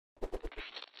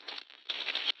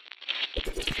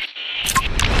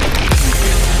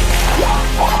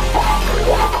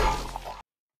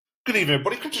Good evening,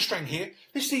 everybody. CryptoStrang here.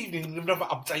 This evening, another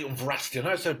update on Verasity. I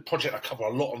know it's a project I cover a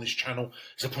lot on this channel.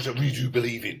 It's a project I really do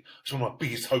believe in. It's one of my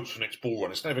biggest hopes for the next bull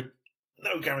run. It's no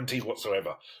guarantee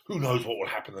whatsoever. Who knows what will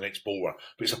happen in the next bull run?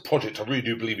 But it's a project I really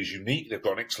do believe is unique. They've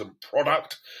got an excellent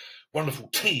product, wonderful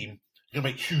team. You're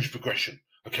going to make huge progression.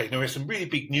 Okay, now there's some really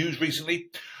big news recently.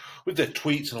 With their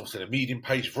tweets and obviously their Medium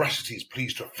page, Verasity is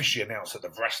pleased to officially announce that the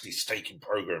Verasity staking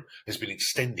program has been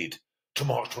extended to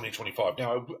March 2025.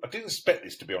 Now, I didn't expect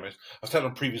this, to be honest. I said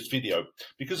on a previous video,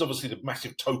 because obviously the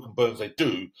massive token burns they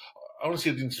do,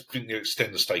 honestly, I didn't think they'd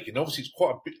extend the staking. Obviously, it's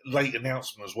quite a bit late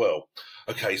announcement as well.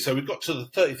 Okay, so we've got to the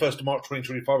 31st of March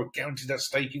 2025. We're guaranteed that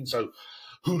staking, so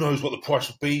who knows what the price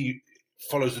will be.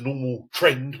 Follows the normal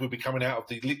trend. We'll be coming out of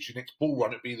the literally next bull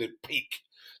run. It'll be the peak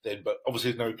then, but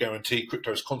obviously there's no guarantee.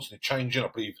 Crypto is constantly changing. I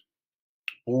believe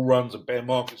bull runs and bear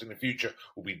markets in the future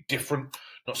will be different.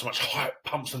 Not so much hype,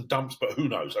 pumps and dumps, but who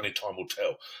knows? Only time will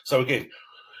tell. So again,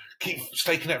 keep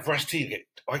staking that Veracity.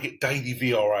 I get daily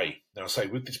VRA. Now I say,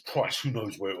 with this price, who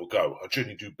knows where it will go? I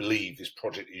genuinely do believe this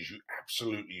project is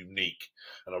absolutely unique,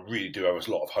 and I really do have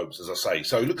a lot of hopes, as I say.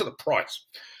 So look at the price.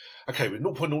 Okay, with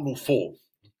 0.004,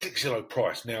 ridiculously low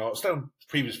price. Now, I've said on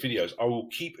previous videos, I will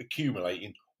keep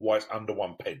accumulating while it's under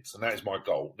 1 pence, and that is my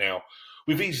goal. Now,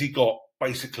 we've easily got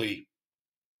basically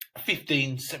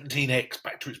 15, 17x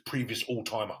back to its previous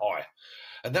all-time high.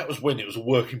 And that was when it was a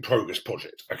work-in-progress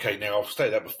project. Okay, now, I've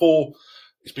stated that before.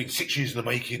 It's been 6 years in the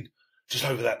making, just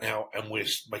over that now, and we're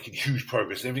making huge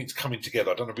progress. Everything's coming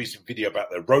together. I've done a recent video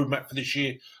about their roadmap for this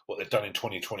year, what they've done in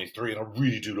 2023, and I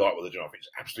really do like what they're doing. I think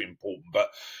it's absolutely important. But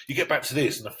you get back to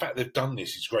this, and the fact they've done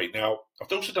this is great. Now,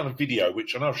 I've also done a video,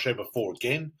 which I know I've shared before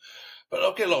again, but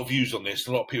I'll get a lot of views on this,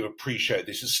 and a lot of people appreciate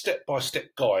this. It's a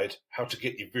step-by-step guide how to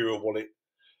get your Verawallet,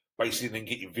 basically then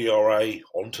get your VRA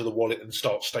onto the wallet and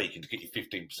start staking to get your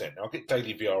 15%. Now, I'll get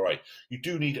daily VRA. You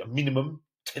do need a minimum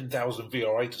 10,000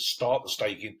 VRA to start the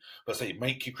staking, but I say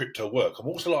make your crypto work. I'm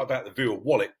also like about the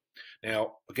Verawallet.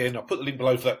 Now, again, I'll put the link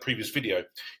below for that previous video. You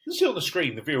can see on the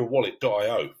screen the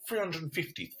Verawallet.io,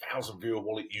 350,000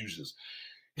 Verawallet users.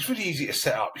 It's really easy to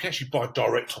set up. You can actually buy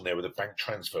direct on there with a bank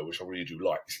transfer, which I really do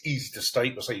like. It's easy to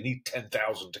stake. I say you need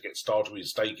 10,000 to get started with your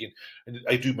staking, and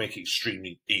they do make it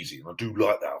extremely easy, and I do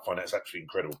like that. I find that's actually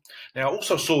incredible. Now, I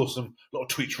also saw a lot of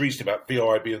tweets recently about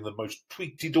VRA being the most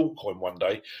tweeted altcoin one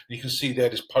day, and you can see there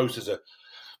this post is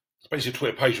basically a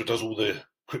Twitter page that does all the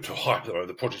crypto hype,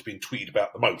 the project's been tweeted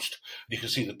about the most. And you can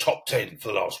see the top 10 for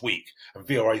the last week, and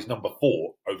VRA is number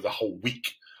 4 over the whole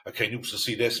week. Okay, and you also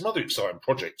see there's some other exciting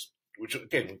projects, which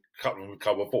again, a couple of them we've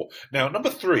covered before. Now,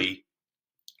 number 3,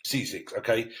 CSIX,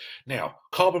 okay? Now,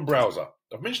 Carbon Browser.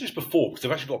 I've mentioned this before because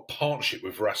they've actually got a partnership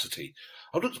with Verasity.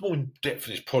 I've looked more in depth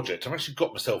in this project. I've actually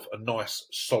got myself a nice,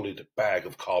 solid bag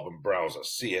of Carbon Browser,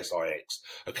 CSIX,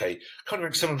 okay? Kind of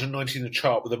rank 790 in the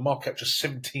chart with a market cap just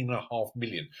 17.5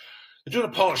 million. They're doing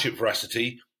a partnership with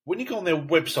Verasity. When you go on their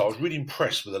website, I was really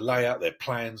impressed with the layout, their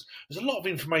plans. There's a lot of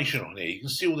information on here. You can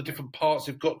see all the different parts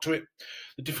they've got to it,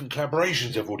 the different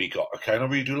collaborations they've already got. Okay, and I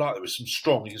really do like there was some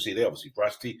strong. You can see there, obviously,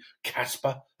 Veracity,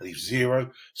 Casper, I leave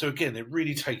 0. So again, they're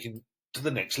really taking to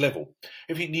the next level.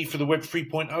 Everything you need for the Web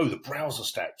 3.0, the browser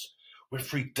stats, Web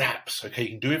 3 dApps. Okay, you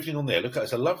can do everything on there. Look at it,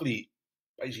 it's a lovely.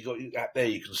 Basically, got that there.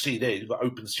 You can see there. You've got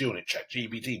OpenSea on it,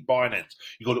 ChatGPT, Binance.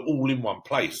 You've got it all in one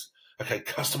place. Okay,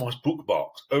 customized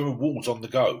bookmarks, rewards on the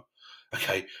go.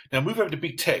 Okay, now move over to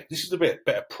big tech. This is a bit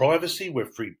better privacy. Web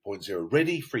 3.0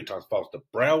 ready, 3 times faster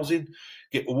browsing.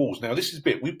 Get rewards. Now, this is a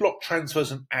bit. We block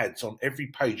transfers and ads on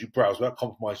every page you browse without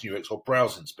compromising UX or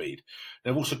browsing speed.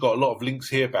 They've also got a lot of links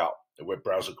here about the web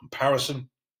browser comparison.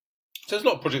 So there's a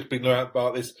lot of projects being learned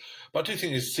about this, but I do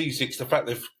think this CSIX, the fact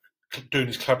they've doing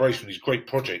this collaboration with these great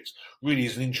projects really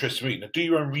is an interest to me. Now, do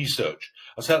your own research.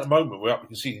 I say at the moment we're up, you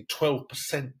can see 12%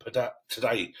 per day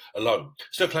today alone.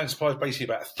 Circulating supply is basically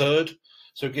about a third.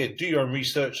 So again, do your own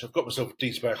research. I've got myself a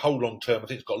decent bag, whole long term. I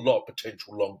think it's got a lot of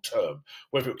potential long term.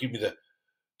 Whether it'll give me the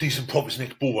decent profits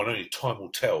next bull run, only time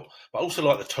will tell. But I also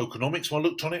like the tokenomics when I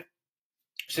looked on it.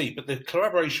 See, but the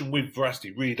collaboration with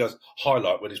Veracity really does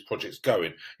highlight where this project's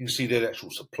going. You can see their actual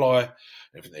supply,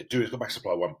 everything they're doing. It's got max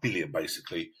supply 1 billion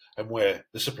basically, and where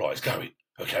the supply is going.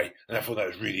 Okay, and I thought that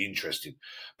was really interesting.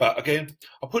 But again,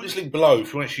 I'll put this link below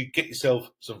if you want to actually get yourself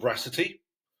some Veracity.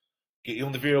 get you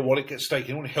on the Verawallet, get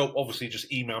staking. Want to help? Obviously,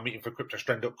 just email me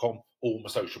info@cryptostrang.com, all my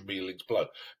social media links below.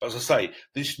 But as I say,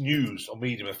 this news on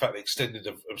Medium, the fact they extended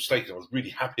of staking, I was really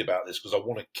happy about this because I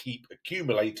want to keep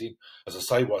accumulating, as I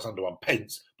say, while it's under 1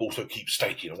 pence, but also keep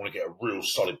staking. I want to get a real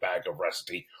solid bag of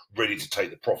Veracity ready to take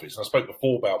the profits. And I spoke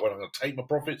before about when I'm going to take my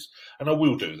profits, and I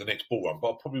will do the next bull run,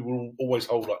 but I probably will always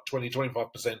hold like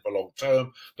 20-25% for long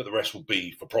term, but the rest will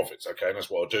be for profits, okay? And that's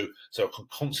what I'll do. So I can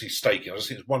constantly staking. I just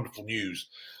think it's wonderful news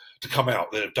to come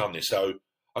out that have done this. So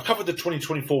I covered the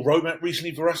 2024 roadmap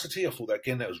recently, Veracity. I thought that,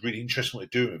 again, that was really interesting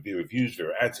what they're doing with Veraviews,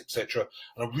 VRA, etc.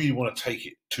 And I really want to take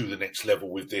it to the next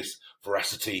level with this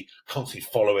Veracity, constantly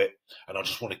follow it, and I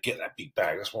just want to get that big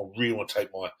bag. That's why I really want to take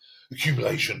my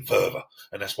accumulation further.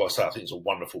 And that's why I say I think it's a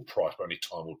wonderful price, but only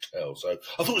time will tell. So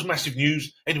I thought it was massive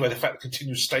news. Anyway, the fact that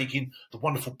continuous staking, the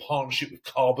wonderful partnership with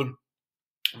Carbon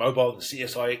Mobile and the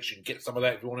CSIX, you can get some of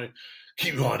that if you want to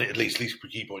keep your eye on it, at least keep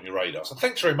it on your radar. So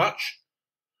thanks very much.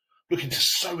 Looking to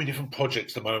so many different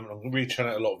projects at the moment. I'm going to really turn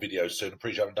out a lot of videos soon. I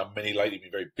appreciate I haven't done many lately,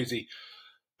 been very busy.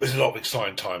 There's a lot of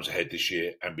exciting times ahead this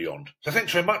year and beyond. So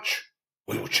thanks very much.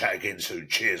 We will chat again soon.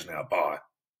 Cheers now. Bye.